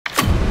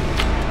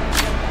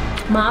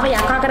මාව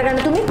යකා කරගන්න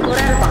තුමි දොර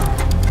අරපන්.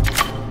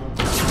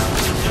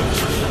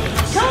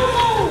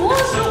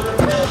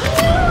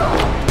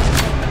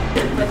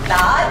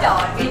 Puta,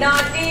 don't be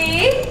naughty.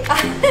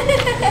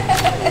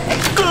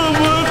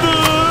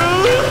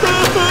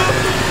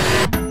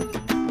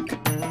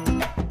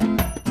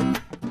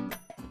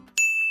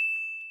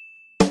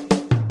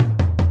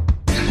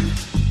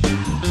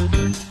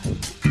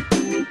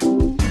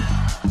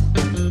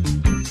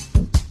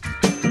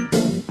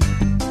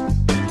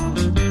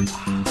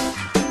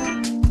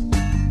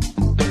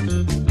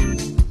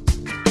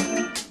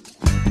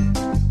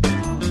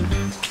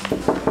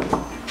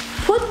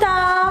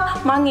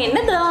 Mang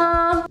enna da?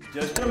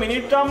 Just a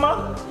minute amma.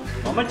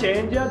 Mama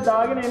change එකක්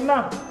දාගෙන එන්න.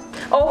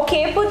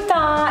 Okay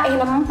පුතා.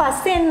 එහෙනම් මම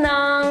පස්සේ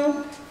එන්නම්.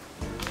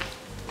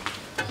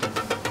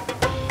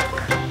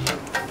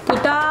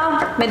 පුතා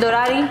මේ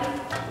දොරාරි.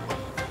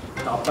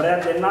 තප්පරයක්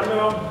දෙන්නම්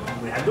මම.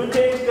 හැදුන්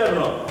change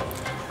කරනවා.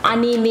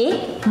 අනේ මේ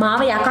මාව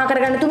යකා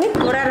කරගන්න තුමි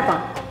දොර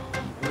අරපන්.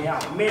 මේ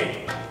අම්මේ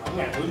මම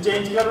හැදුන්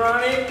change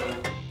කරනවානේ.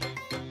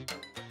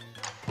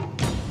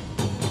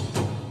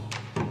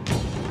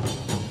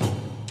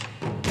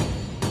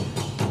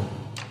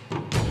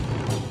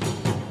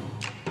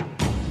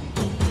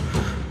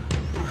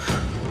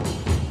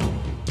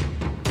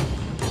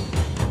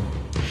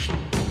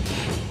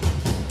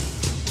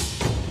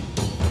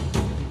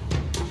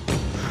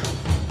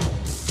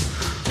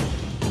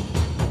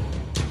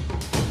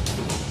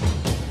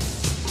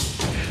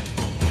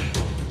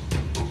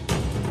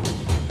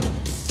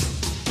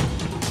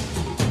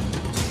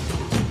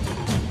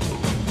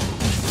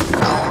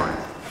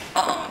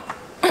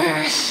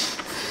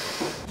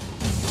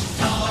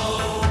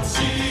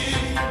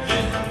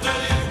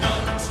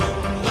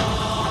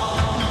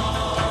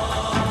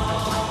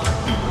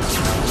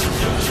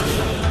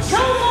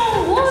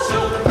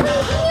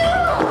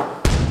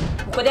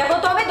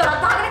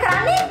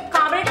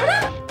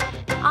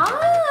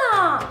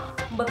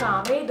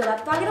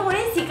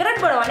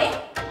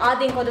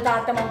 ආදෙන් කොද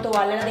තාත්තා මම තෝ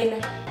වල්ලන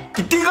දෙන්න.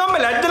 ඉතින් ගම්ම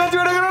ලැජ්ජ නැති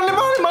වැඩ කරන්නේ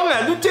මම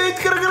ඇඳු චේන්ජ්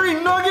කර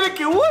ඉන්නවා කියලා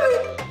කිව්වනේ.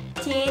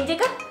 චේන්ජ්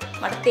එක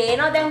මට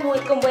තේනවා දැන්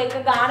මොයි කොම්බෝ එක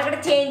ගානකට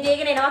චේන්ජ්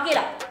එකගෙන එනවා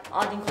කියලා.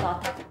 ආදෙන්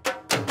තාත්තා.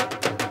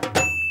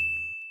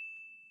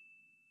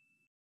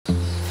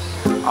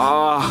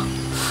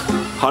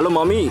 හලෝ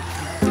මමී.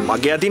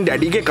 මගේ අතින්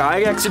ඩැඩිගේ කාර්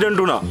එක ඇක්සිඩන්ට්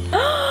වුණා.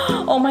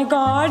 Oh my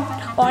god.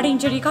 और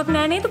इंजरी का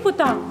प्लान है तो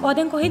पुता और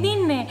दिन कोई दिन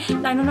ने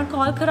लाइन उन्हें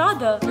कॉल करा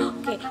दो.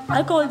 Okay,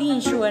 I'll call the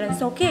insurance.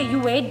 Okay, you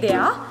wait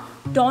there.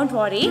 Don't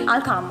worry,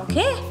 I'll come.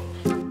 Okay.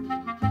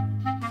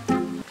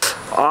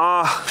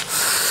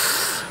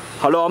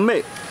 Hello අම්මේ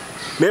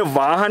මේ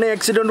වාහනේ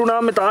ඇක්සිඩන්ට් වුණා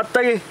මේ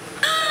තාත්තගේ.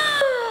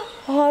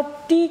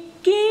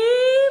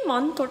 හතිකේ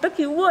මං තොට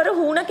කිව්ව අර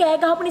හුණ කෑ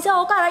ගහපු නිසා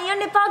ඕක අරන්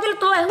යන්න එපා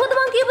කියලා තෝ ඇහුවද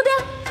මං කියපු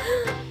දෙයක්?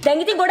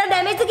 දැන් ඉතින් ගොඩ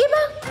ඩැමේජ්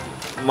එකපා.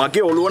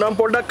 මගේ ඔළුව නම්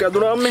පොඩ්ඩක්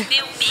ඇදුනා අම්මේ.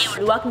 මේ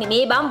ඔළුවක්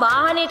නෙමේ බං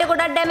වාහනේට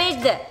ගොඩක්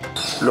ඩැමේජ්ද?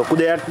 ලොකු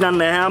දෙයක් නෑ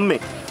නැහැ අම්මේ.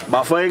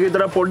 බෆර් එක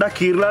විතර පොඩ්ඩක්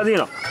කීරලා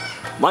දිනවා.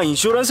 මම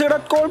ඉන්ෂුරන්ස්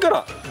එකටත් කෝල්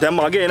කරා. දැන්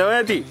මගේ එනවා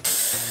ඇති.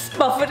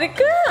 බෆර්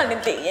එක අනේ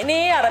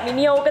දෙයනේ අර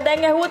මිනිහා ඕක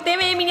දැන් ඇහුවොත්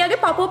මේ මිනිහාගේ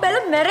පපුව පැල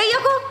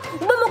මැරෙයකෝ.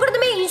 උඹ මොකටද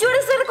මේ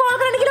ඉන්ෂුරන්ස් එකට කෝල්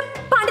කරන්න කියලා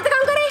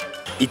පඬිතකම් කරේ?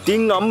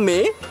 ඉතින්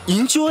අම්මේ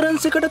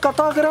ඉන්ෂුරන්ස් එකට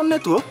කතා කරන්නේ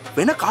නැතුව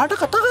වෙන කාට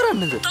කතා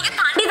කරන්නද? තෝගේ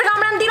පඬිතකම්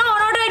නම් දින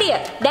ඕනෝට වැඩිය.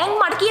 දැන්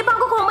මට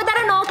කියපන්කෝ කොහොමද අර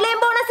නෝ ක්ලේම්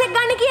බෝනස් එක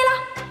ගන්න කියලා.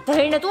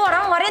 දෙහින් නැතුව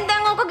අරන් වරෙන්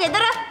දැන් ඕක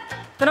ගෙදර.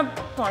 තන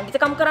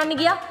පඬිතකම් කරන්න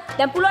ගියා.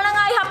 දැන් පුළුවන් නම්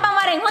ආයි හප්පන්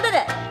වරෙන් හොඳද?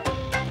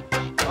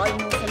 ආයි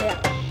මොකලයක්.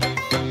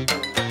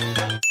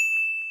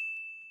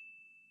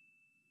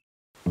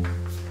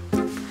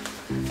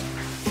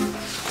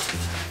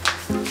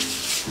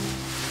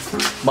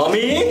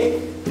 මමී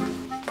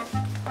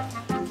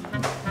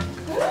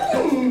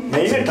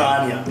මේනේ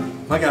තානියා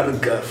මගේ අලුත්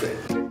girlfriend.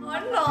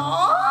 No,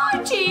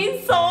 she's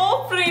so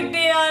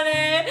pretty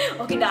ane.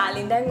 Okay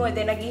darling දැන් ඔය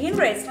දෙන ගිහින්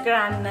රෙස්ට්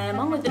කරන්න.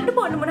 මම උදේට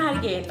බොන්න මොන හරි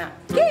ගේන්න.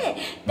 Okay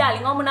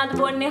darling ඔය මොනවද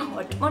බොන්නේ?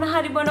 හොට් මොන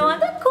හරි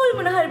බොනවද? කූල්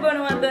මොන හරි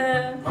බොනවද?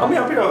 මම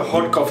අපිට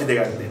හොට් කොෆි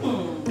දෙකක් දෙන්න.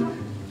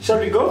 Shall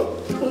we go?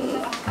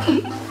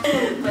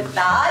 But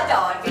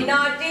don't be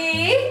naughty.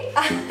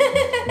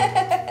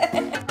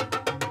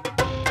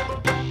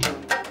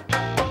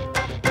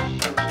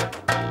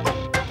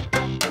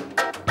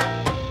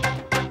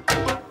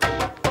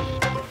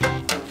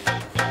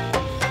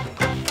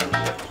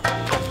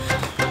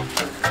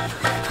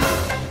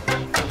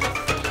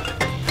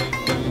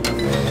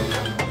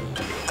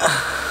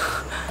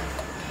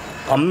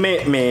 අම්මේ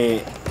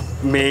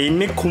මේ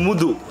ඉන්නේ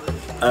කුමුදු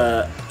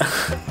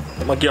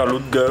මගේ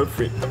අලුත්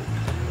ගර්ල්ෆ්‍රෙන්ඩ්.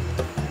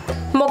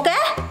 මොක?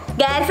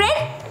 ගර්ල්ෆ්‍රෙන්ඩ්?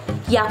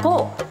 යකෝ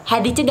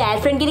හැදිච්ච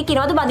ගර්ල්ෆ්‍රෙන්ඩ් කෙනෙක්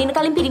ඉනවද බඳින්න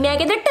කලින් පිරිමියා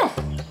ගෙදරට?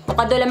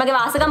 මොකද්ද ඔයාලමගේ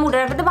වාසගම්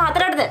උඩරටද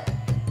පහතරටද?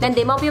 දැන්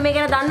දෙමාපියෝ මේ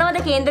ගැන දන්නවද?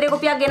 කේන්දරේ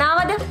කොපියක්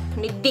ගෙනාවද?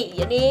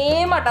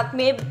 නිදියනේ මටත්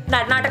මේ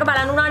නාටක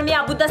බලන්න උනානේ මේ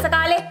අබුද්දස්ස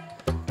කාලේ.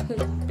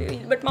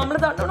 බට්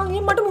මමලා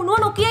දන්නවනේ මට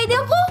මොනවා නොකියයිද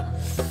යකෝ?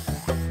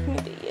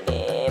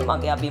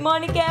 මගේ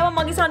අභිමානි කෑවා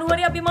මගේ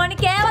සනුවරේ අභිමානි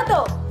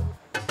කෑවතෝ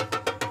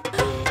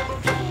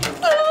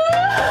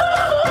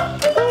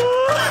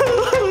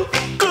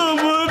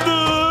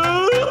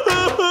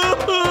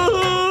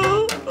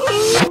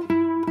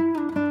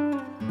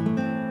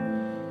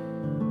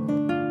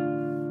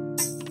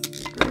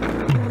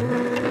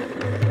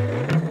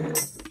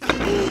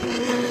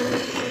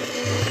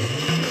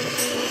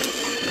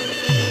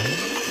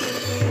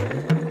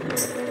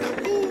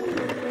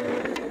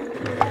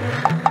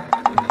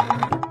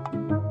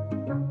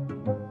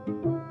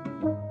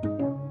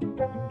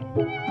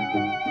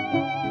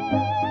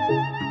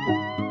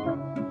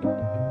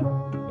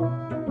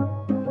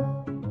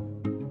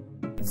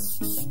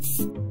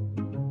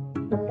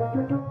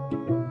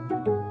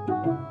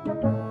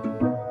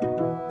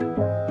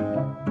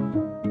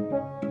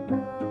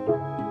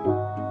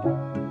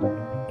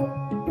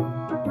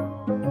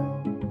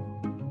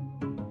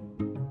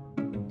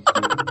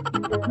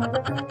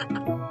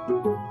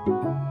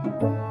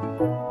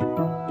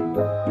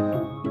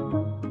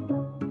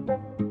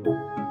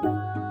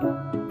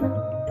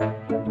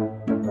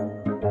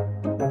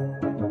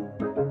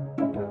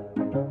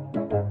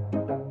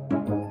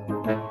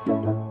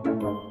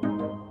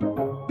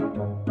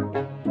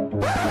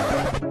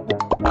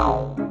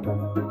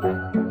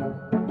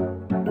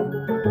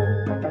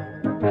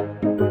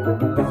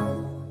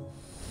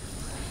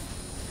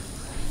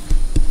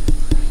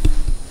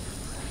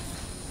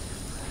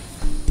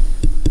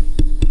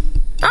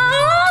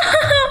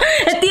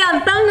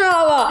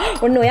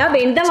ඔන්න ඔයා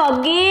වෙන්ද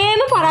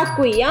වගේම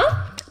පරක්කුයි ආ.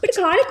 අපිට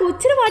කාලේ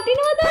කොච්චර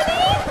වටිනවද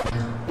අනේ.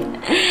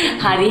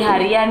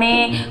 හරි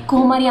අනේ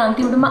කොහොම හරි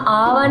අන්තිමටම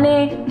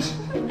ආවනේ.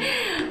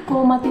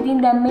 කොහොමත් ඉතින්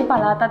දැන් මේ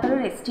පළාත අතර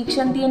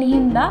රෙස්ට්‍රික්ෂන් තියෙන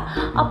හින්දා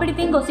අපිට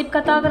ඉතින් ගොසිප්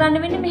කතා කරන්න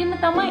වෙන්නේ මෙහෙම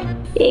තමයි.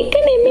 ඒක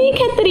නෙමෙයි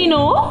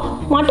කැතරිනෝ.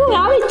 මට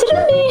ඔයාව එච්චර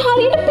මේ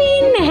හරියට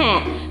පේන්නේ නැහැ.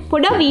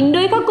 පොඩක්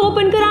වින්ඩෝ එකක්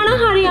ඕපන් කරා නම්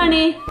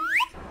හරියන්නේ.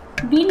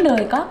 වින්ඩෝ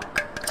එකක්?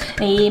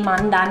 ඒ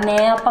මන්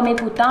දන්නේ අප්පා මේ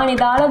පුතානේ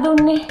දාලා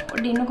දුන්නේ.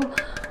 පොඩින්නකෝ.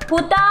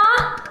 පුතා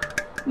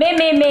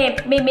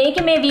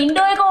මේකේ මේ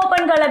වින්ඩෝ එක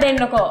ඕපන් කරලා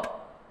දෙන්නකෝ.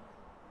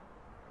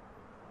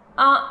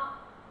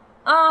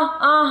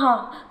 ආහා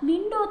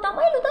වින්ඩෝ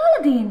තමයිලු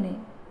දාලා තියෙන්නේ.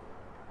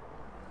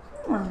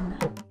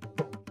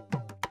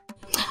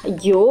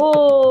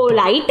 අයියෝ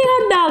ලයිට්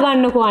එකක්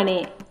දාගන්නකෝ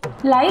අනේ.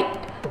 ලයිට්?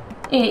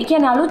 ඒ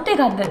කියන්නේ අලුත්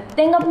එකක්ද?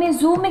 දැන් අපි මේ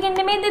zoom එකෙන්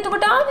නෙමෙයිද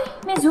එතකොට ආවේ?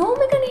 මේ zoom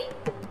එකනේ.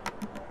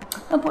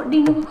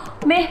 පොඩ්ඩින්කෝ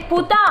මේ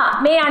පුතා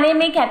මේ අනේ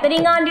මේ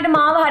කැතරින් ආන්ටිට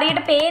මාව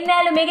හරියට පේන්නේ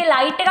නැහැලු. මේකේ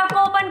ලයිට් එකක්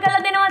ඕපන්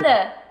කරලා දෙනවද?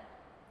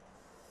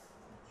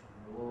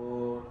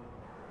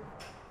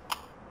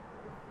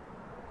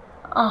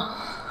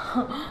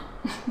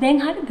 දැන්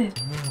හරිද?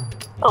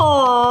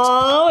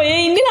 ඔය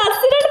ඉන්නේ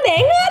ලස්සනට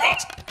දැන් හරි.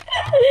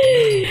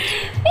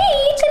 මේ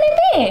ඒක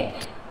නෙමෙයි.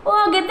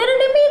 ඔයා ගෙදර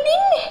නෙමෙයි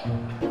ඉන්නේ.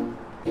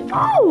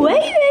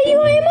 ඇයි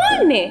ඔය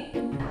මාන්නේ?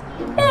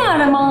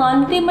 අර මං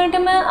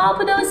අන්තිමටම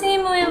ආපු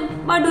දවසේම ඔය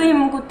බඩු එහෙම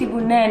මොකුත්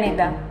තිබුණේ නෑ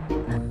නේද?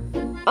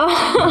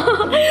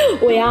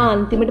 ඔයා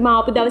අන්තිමටම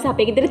ආපු දවස්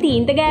අපේ ගෙදර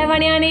තීන්ත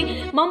ගෑවනේ අනේ.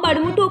 මම බඩු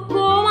මුට්ටු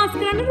ඔක්කොම අස්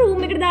කරන්න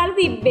රූම් එකට දාලා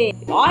තිබ්බේ.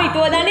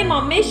 හිතුවදානේ මම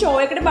මේ ෂෝ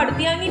එකට බඩු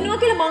තියන් ඉන්නවා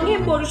කියලා. මං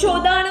එහෙම බොරු ෂෝ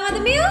දානවද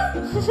මෙයා?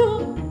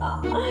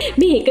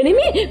 මේක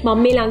නෙමෙයි මම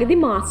මේ ළඟදී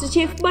මාස්ටර්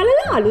ෂෙෆ්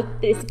බලලා අලුත්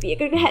රෙසිපි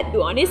එකකට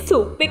හැදුවානේ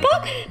සූප් එකක්.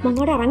 මම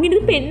ඔයාලට අරන් ඉන්න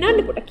පෙන්නන්න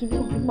පොඩක්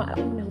ඉන්නකෝ මම.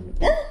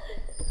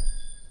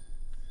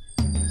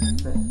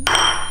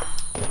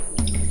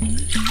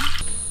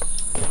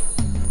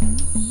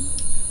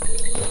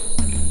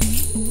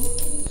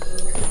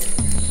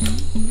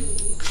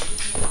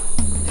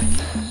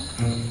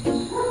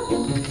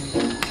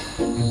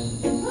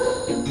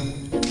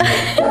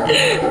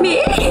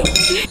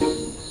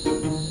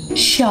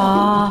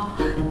 ෂා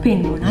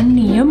පෙන්වන්න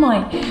නියමයි.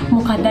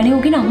 මොකක්ද අනේ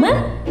ඔගේ නම?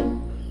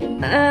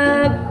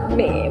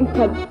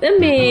 මොකක්ද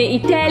මේ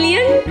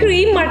ඉටාලියන්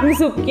ක්‍රීම් මටන්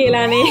සුප්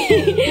කියලානේ.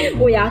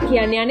 ඔයා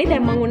කියන්නේ අනේ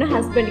දැන් මං ඕන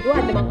හස්බන්ඩ් කිව්වා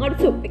අද මං අර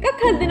සුප්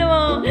එකක්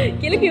හදනවා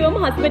කියලා කිව්වම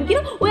හස්බන්ඩ්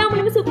කියනවා ඔයා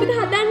මුලින්ම සුප් එක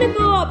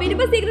හදන්නකෝ අපි ඊට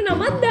පස්සේ ඒකට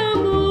නමක්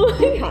දාමු.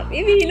 හරි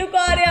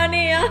විහිළුකාරය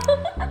අනේ යා.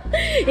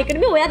 ඒක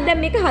නෙමෙයි ඔයත් දැන්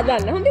මේක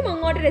හදන්න. හොඳයි මං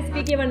ඔයාලට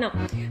රෙසිපි කියවන්නම්.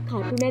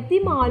 කටු නැති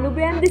මාළු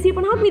ග්‍රෑම්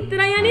 250ක්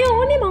විතරයි යන්නේ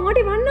ඕනේ මං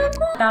ඔයාලට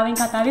ඉවන්නම්කෝ.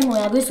 කතාවෙන්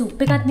ඔයාගේ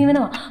සුප් එකක්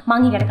නිවෙනවා.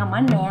 මං ඊකට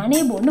කමන්නේ නෑ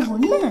නේ බොන්න.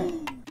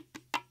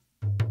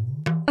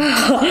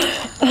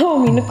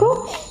 මිනකෝ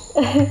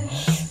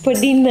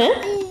පොඩින්න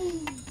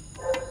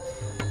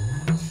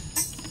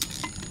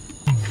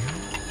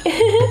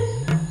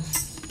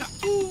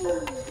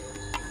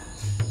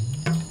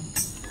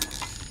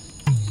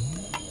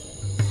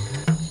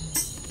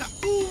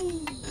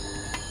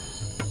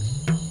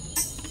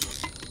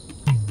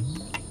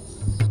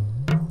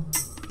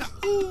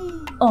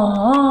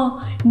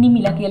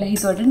නිමිලා කියලා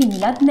හිතුවට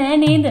නිමිලත් නෑ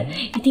නේද?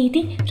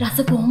 ඉතින් රස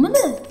කොහමද?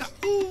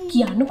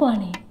 කියන්නකෝ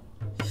අනේ.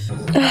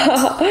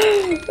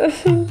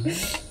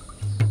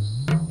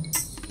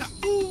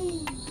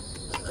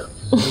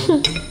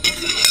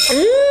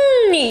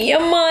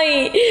 නියමයි.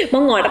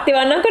 මං ඔයාලට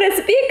එවන්නම්කෝ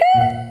රෙසිපි එක.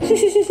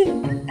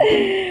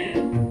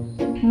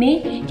 මේ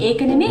ඒක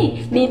නෙමෙයි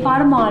මේ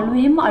පාර මාළු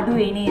එහෙම අඩු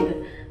වෙයි නේද?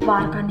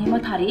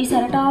 වාරකන්නේමත් හරිය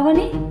සැරට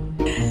ආවනේ.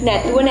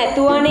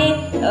 නැතුවනේ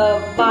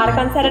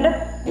වාරකන් සැරට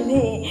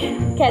මේ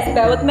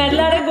කැස්බෑවත්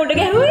මැරිලා අර ගොඩ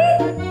ගැහුවේ.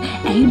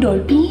 ඇයි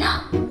ඩොල්පින්ලා?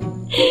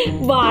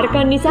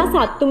 වාරකන් නිසා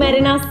සත්තු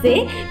මැරෙන අස්සේ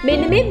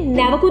මෙන්න මේ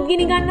නැවකුත්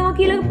ගිනි ගන්නවා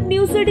කියලා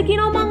නිවුස් වලට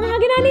කියනවා මං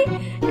අහගෙන අනේ.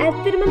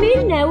 ඇත්තටම මේ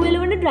නැව්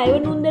එලවන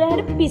ඩ්‍රයිවර්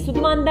නුන්දලහට පිස්සුද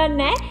මන් දන්නේ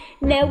නැහැ.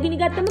 නැව් ගිනි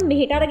ගත්තම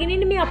මෙහෙට අරගෙන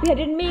ඉන්නේ මේ අපි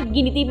හැදෙන්නේ මේ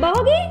ගිනි තිබ්බා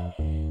වගේ.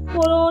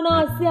 කොරෝනා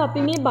අස්සේ අපි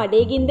මේ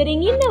බඩේ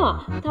ගින්දරෙන් ඉන්නවා.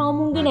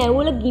 තාමුන්ගේ නැව්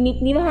වල ගිනිත්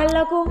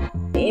නිවහල්ලාකෝ.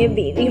 ඒ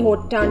බේබි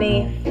හොට් අනේ.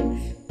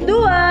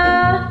 දුව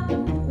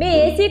මේ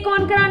AC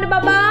කොන් කරන්න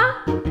බබා.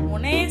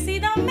 මොන AC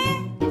දම්මේ?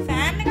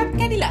 ෆෑන් එකක්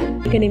කැඩිලා.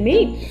 ඒක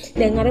නෙමෙයි.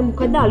 දැන් අර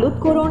මොකද අලුත්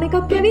කොරෝනා එකක්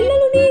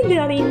ඇවිල්ලාලු නේද?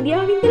 අර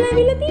ඉන්දියාවෙන් ඉඳලා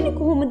ඇවිල්ලා තියෙන්නේ.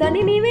 කොහොමද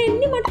අනේ මේව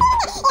එන්නේ මට?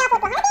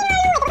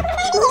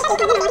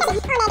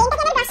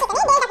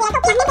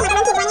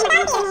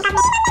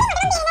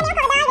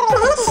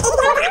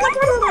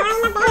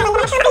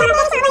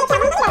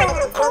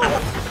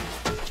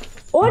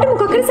 ඕඩ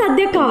මොකක් හරි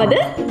සද්දයක් ආවද?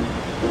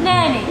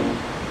 නෑනේ.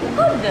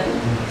 මොකද්ද?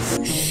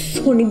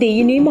 සොනි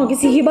දෙයිනේ මගේ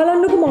සිහිය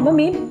බලන්නකෝ මම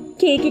මේ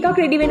කේක් එකක්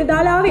රෙඩි වෙන්න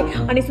දාලා ආවේ.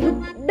 අනේ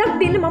සුදුක්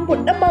දෙන්න මම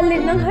පොඩ්ඩක්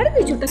බල්ලෙන්නම් හරිද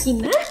චුට්ටක්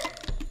ඉන්න.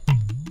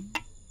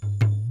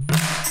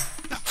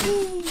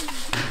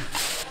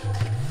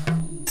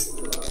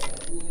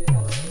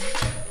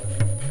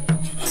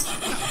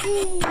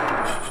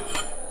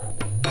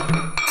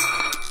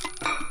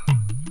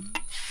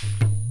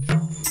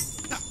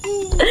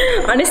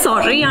 අනේ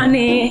සෝරි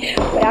අනේ.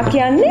 ඔයා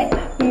කියන්නේ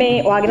මේ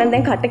ඔයාගේ නම්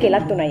දැන් කට්ට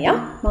කෙලත් උනා යා.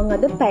 මං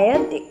අද පැය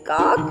දෙකක්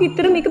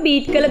විතර මේක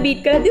බීට්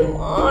කළාදී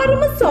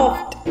මාරම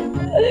සොෆ්ට්.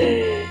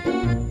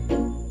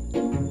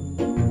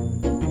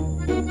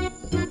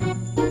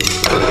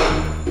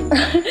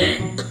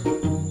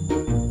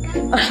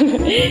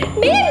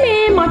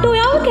 මේ මට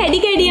ඔයාව කැඩි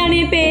කැඩි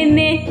යන්නේ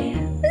පේන්නේ.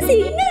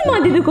 සිග්නල්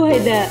මදිද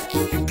කොහෙද?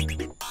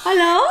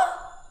 හලෝ?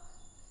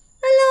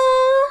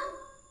 හලෝ?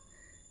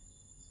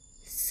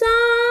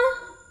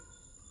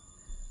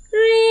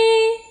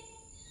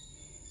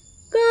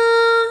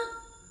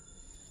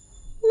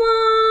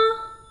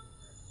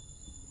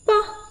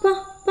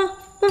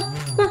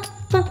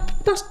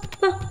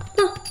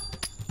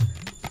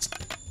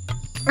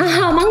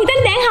 මං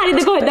හිතන්නේ දැන් හරිද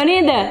කොහෙද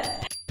නේද?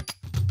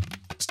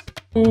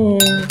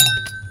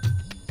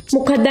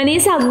 මොකක්ද නේ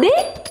සද්දේ?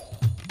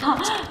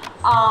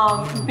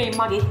 මේ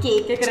මගේ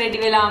කේක් එක රෙඩි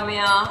වෙලා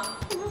මෙයා.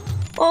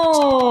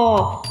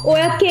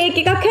 ඔයා කේක්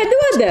එකක්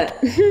හැදුවද?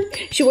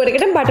 ෂුගර්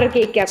එකට බටර්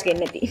කේක් එකක්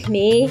එන්න ඇති.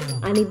 මේ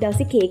අනිත්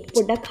දවසේ කේක්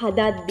පොඩ්ඩක්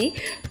හදද්දි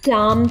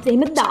ප්ලම්ස්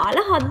එහෙම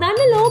දාලා හදන්න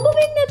ලෝභ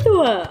වෙන්නේ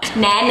නැතුව.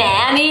 නෑ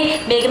අනේ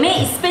මේක මේ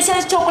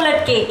ස්පෙෂල් චොකලට්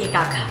කේක්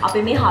එකක්. අපි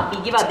මේ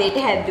හබිගේ වදේට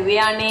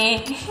හැදුවේ අනේ.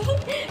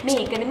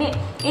 මේකනේ මේ.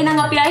 එහෙනම්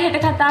අපි ආයෙ හෙට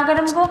කතා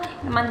කරමුකෝ.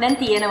 මම දැන්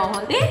තියෙනවා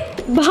හොඳේ.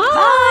 බයි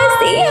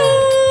see you.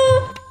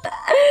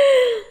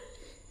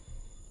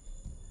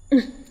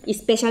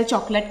 Special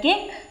chocolate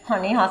cake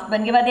අනේ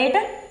හස්බන්ඩ්ගේ වදේට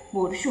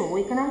බෝඩ් ෂෝ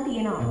එක නම්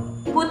තියෙනවා.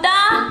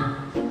 පුතා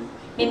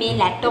මේ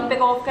ලැප්ටොප්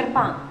එක ඕෆ්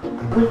කරපන්.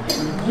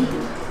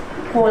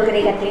 කෝල්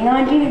කරේ ගැටලින්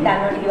ආන්ටි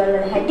දන්නවට ගෙවල්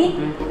වල හැටි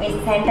මේ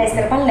සැනිටයිස්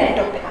කරපන්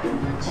ලැප්ටොප් එක.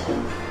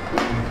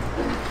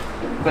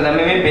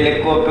 කොහොමද මේ බෙලෙක්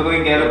කෝප්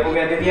එකකුයි ගෑරප්පුක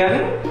ඇද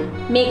තියාගෙන?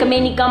 මේක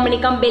මේ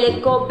නිකම්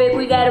බෙලෙක් කෝප්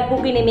එකකුයි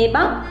ගෑරප්පුකුයි නෙමෙයි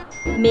බං.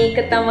 මේක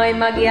තමයි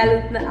මගේ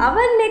අලුත්ම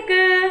අවන් එක.